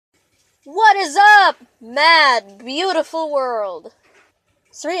What is up, mad, beautiful world?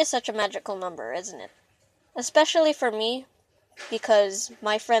 3 is such a magical number, isn't it? Especially for me, because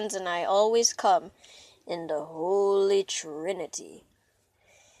my friends and I always come in the Holy Trinity.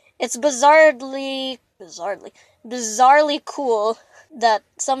 It's bizarrely cool that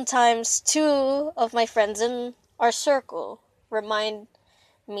sometimes 2 of my friends in our circle remind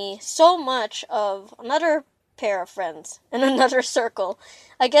me so much of another pair of friends in another circle.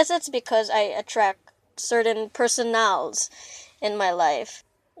 I guess it's because I attract certain personals in my life.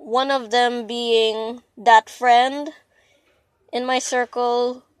 One of them being that friend in my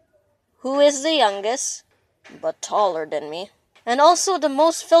circle who is the youngest, but taller than me. And also the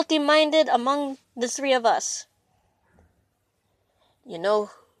most filthy minded among the 3 of us. You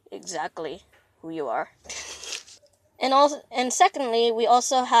know exactly who you are. And secondly, we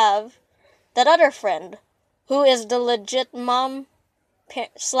also have that other friend who is the legit mom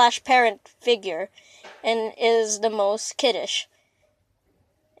slash parent figure and is the most kiddish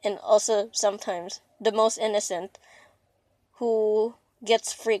and also sometimes the most innocent, who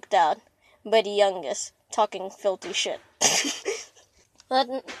gets freaked out by the youngest talking filthy shit. But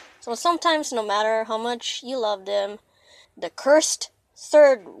so sometimes, no matter how much you love them, the cursed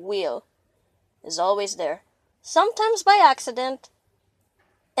third wheel is always there. Sometimes by accident,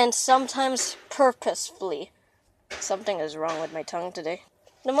 and sometimes purposefully. Something is wrong with my tongue today.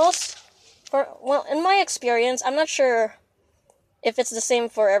 In my experience, I'm not sure if it's the same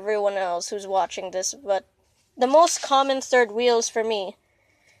for everyone else who's watching this, but the most common third wheels for me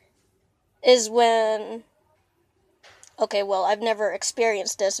is when, okay, well, I've never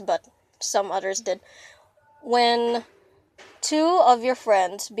experienced this, but some others did. When 2 of your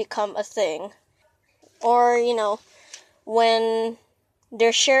friends become a thing, or, when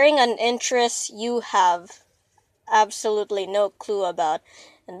they're sharing an interest you have absolutely no clue about.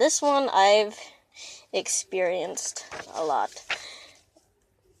 And this one I've experienced a lot.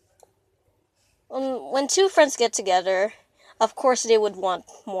 When 2 friends get together, of course they would want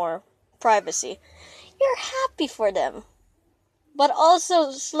more privacy. You're happy for them, but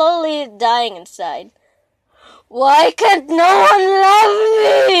also slowly dying inside. Why can't no one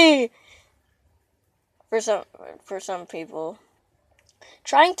love me? For some people,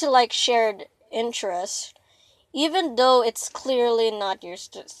 trying to like shared interest, even though it's clearly not your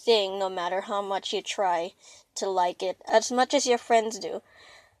thing, no matter how much you try to like it, as much as your friends do.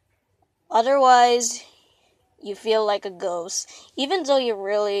 Otherwise, you feel like a ghost, even though you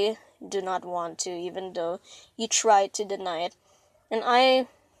really do not want to, even though you try to deny it. And I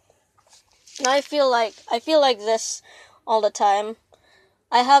feel like this all the time.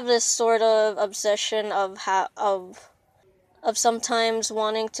 I have this sort of obsession of sometimes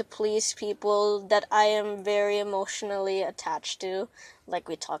wanting to please people that I am very emotionally attached to, like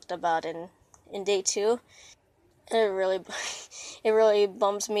we talked about in day 2. It really it really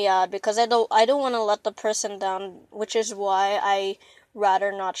bums me out because I don't want to let the person down, which is why I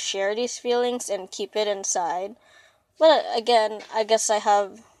rather not share these feelings and keep it inside. But again,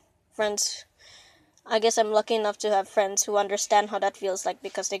 friends I guess I'm lucky enough to have friends who understand how that feels like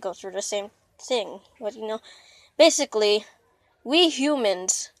because they go through the same thing. But basically, we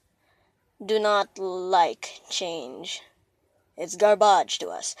humans do not like change. It's garbage to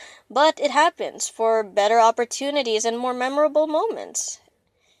us. But it happens for better opportunities and more memorable moments.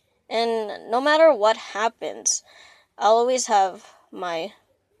 And no matter what happens, I'll always have my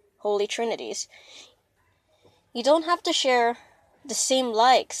holy trinities. You don't have to share the same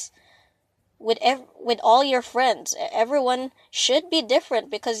likes with all your friends. Everyone should be different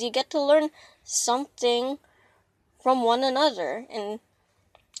because you get to learn something from one another, and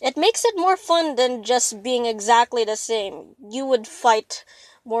it makes it more fun than just being exactly the same. You would fight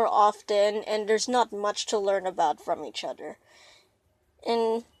more often, and there's not much to learn about from each other.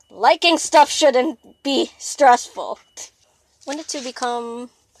 And liking stuff shouldn't be stressful. When the two become,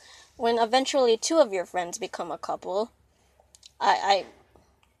 when eventually 2 of your friends become a couple, I,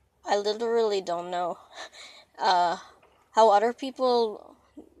 I literally don't know how other people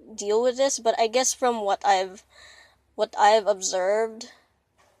deal with this, but I guess from what I've observed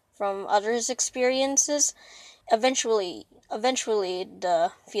from others' experiences, eventually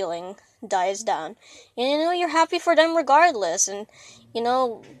the feeling dies down. And you're happy for them regardless. And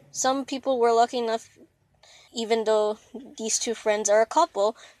some people were lucky enough, even though these 2 friends are a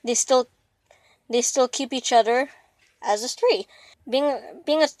couple, they still keep each other as a 3.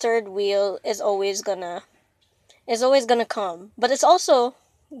 Being a third wheel is always gonna come, but it's also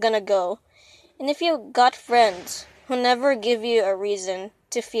gonna go. And if you got friends who never give you a reason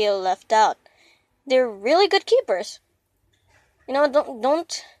to feel left out, they're really good keepers.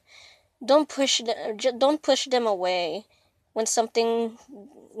 Don't don't push them away when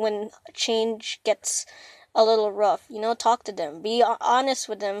change gets a little rough. Talk to them. Be honest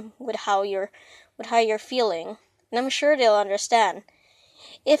with them with how you're feeling, and I'm sure they'll understand.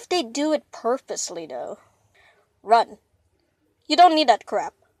 If they do it purposely, though, run. You don't need that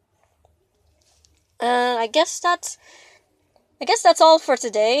crap. I guess that's all for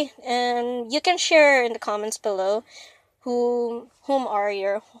today, and you can share in the comments below whom are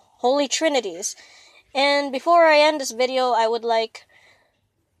your holy trinities. And before I end this video, I would like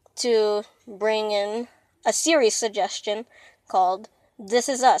to bring in a series suggestion called This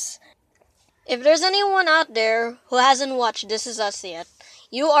Is Us. If there's anyone out there who hasn't watched This Is Us yet,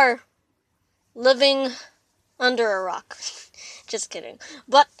 you are living under a rock. Just kidding.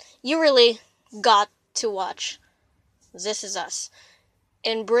 But you really got to watch This Is Us.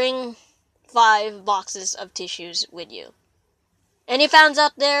 And bring 5 boxes of tissues with you. Any fans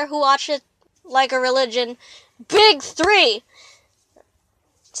out there who watch it like a religion, big 3!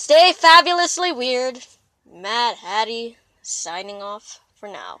 Stay fabulously weird. Mad Hattie signing off for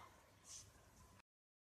now.